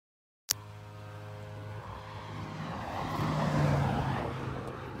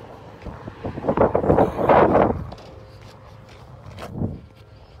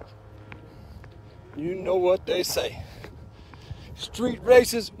You know what they say. Street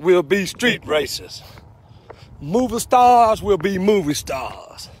races will be street races. Movie stars will be movie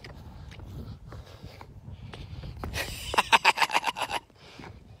stars.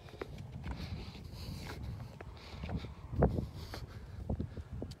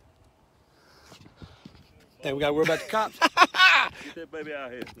 Think we gotta worry about the cops? Get that baby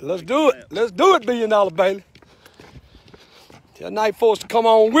out here. Let's do it. Let's do it, $1 billion Bailey. Tell Night Force to come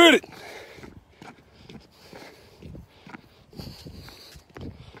on with it.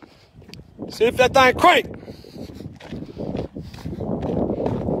 See if that thing crank.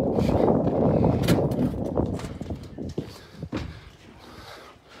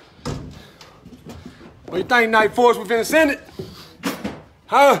 What do you think, Night Force? We finna send it?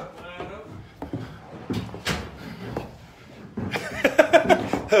 Huh?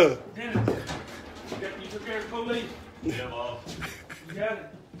 You took care of the police? Yeah, boss. You got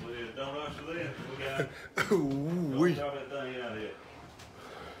it? Well, yeah, don't usher in. We got it. Ooh-wee. Don't drop that thing out here.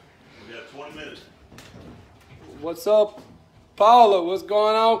 We got 20 minutes. What's up, Paula? What's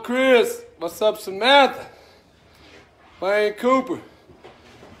going on, Chris? What's up, Samantha? Wayne Cooper.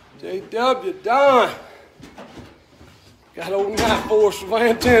 JW, Don. Got old Night Force from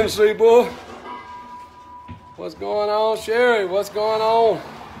Van, Tennessee, boy. What's going on, Sherry? What's going on?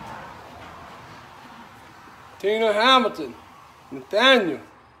 Tina Hamilton. Nathaniel.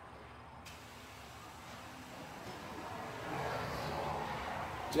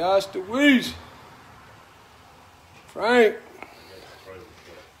 Josh DeWeese. Frank.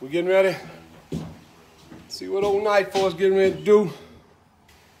 We getting ready? See what old Night Force getting ready to do.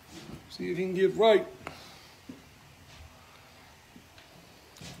 See if he can get right.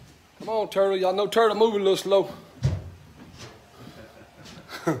 Come on, Turtle. Y'all know Turtle moving a little slow.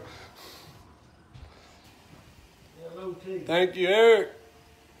 Thank you, Eric.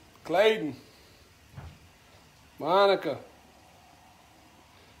 Clayton. Monica.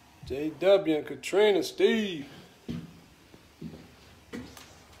 JW and Katrina. Steve.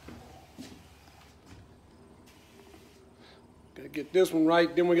 Gotta get this one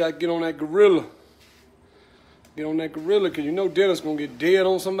right, then we gotta get on that gorilla. Get on that gorilla, because you know Dennis gonna get dead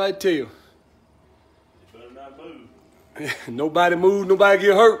on somebody's tail. You better not move. Nobody move, nobody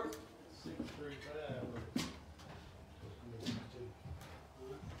get hurt.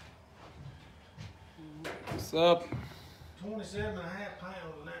 What's up? 27 and a half pounds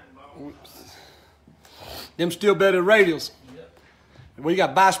of that ball. Them still better than radials. Yep. Well, you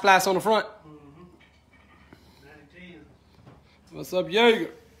got bi-splice on the front. 90-10. What's up, Jaeger?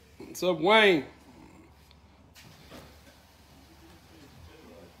 What's up, Wayne?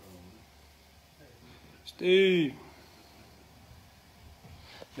 Steve.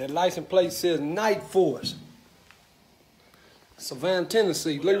 That license plate says Night Force. Savannah,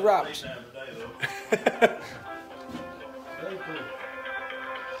 Tennessee. Lee Roberts.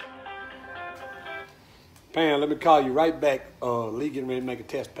 Pam, let me call you right back. Lee getting ready to make a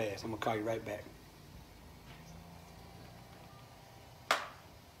test pass. I'm gonna call you right back.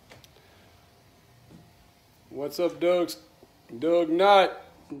 What's up, Doug Knight,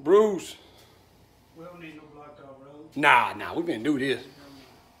 Bruce? We don't need no blacktop road. Nah, we can do this.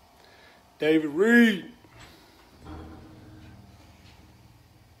 David Reed.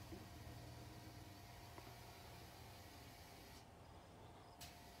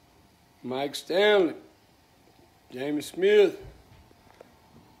 Mike Stanley. Jamie Smith.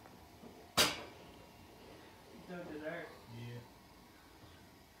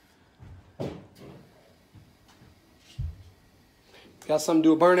 Got something to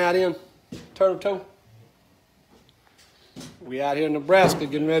do a burnout in? Turtle toe? We out here in Nebraska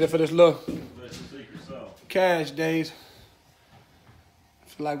getting ready for this little cash days.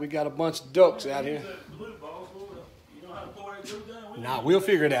 Feel like we got a bunch of ducks out here. Nah, we'll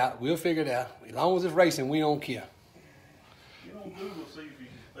figure it out. We'll figure it out. As long as it's racing, we don't care. You don't Google see if you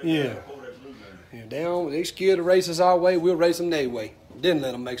Yeah. Yeah, they scared to race us our way, we'll race them their way. Then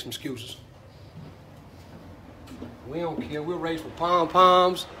let them make some excuses. We don't care. We'll race with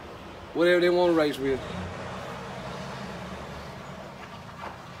pom-poms, whatever they want to race with.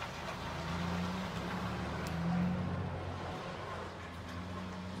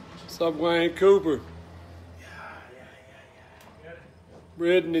 What's up, Wayne Cooper?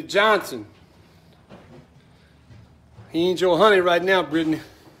 Brittany Johnson. He ain't your honey right now, Brittany.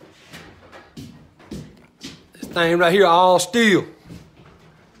 This thing right here, all steel.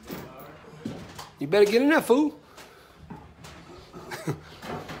 You better get in there, fool.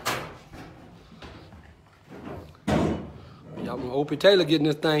 Y'all, Opie Taylor getting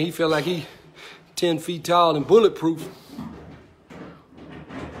this thing. He feel like he 10 feet tall and bulletproof.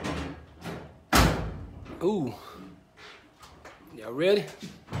 Ooh. Y'all ready?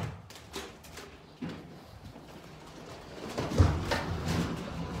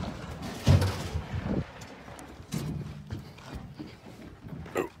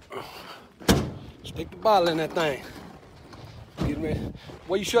 Stick the bottle in that thing. Getting ready.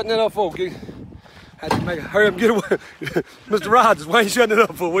 What you shutting it up for? Had to make a hurry up and get away. Mr. Rogers, why you shutting it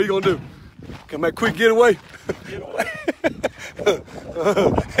up for? What are you gonna do? Can I make a quick getaway? You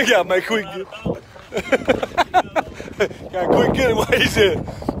gotta make a quick getaway. Got a quick getaway, he said.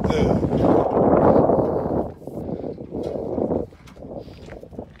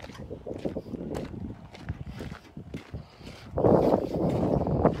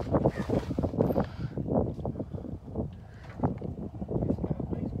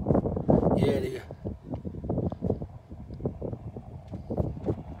 Yeah, it is.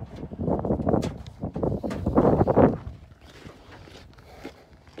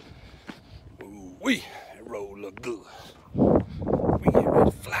 Ooh-wee, that road look good. We get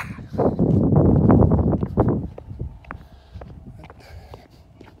ready to fly.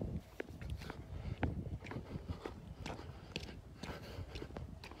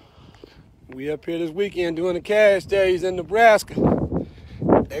 We up here this weekend doing the cash days in Nebraska.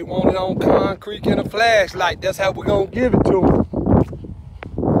 They want it on concrete and a flashlight. That's how we're gonna give it to them.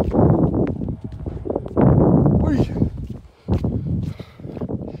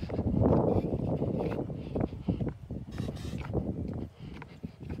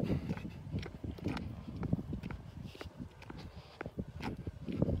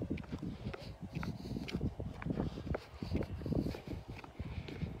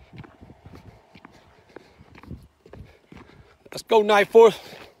 Let's go, Night Force.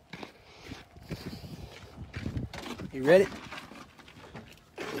 You ready?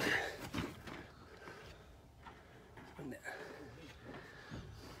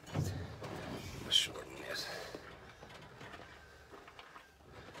 Let's shorten this.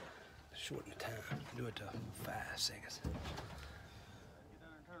 Shorten the time. Do it to 5 seconds. Get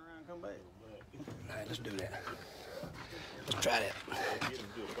down and turn around and come back. All right, let's do that. Let's try that. Get him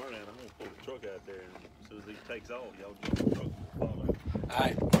to do a burn out. I'm gonna pull the truck out there, and as soon as he takes off, y'all get the truck and follow. All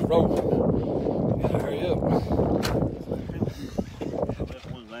right, roll. Gotta hurry up. Left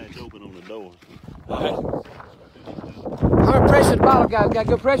one latch open on the door. All right. How much pressure the bottle got? Got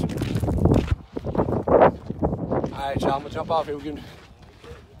good pressure? All right, y'all. I'm gonna jump off here. We can.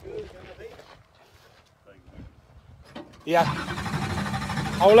 Yeah.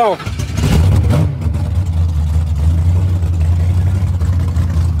 Hold on.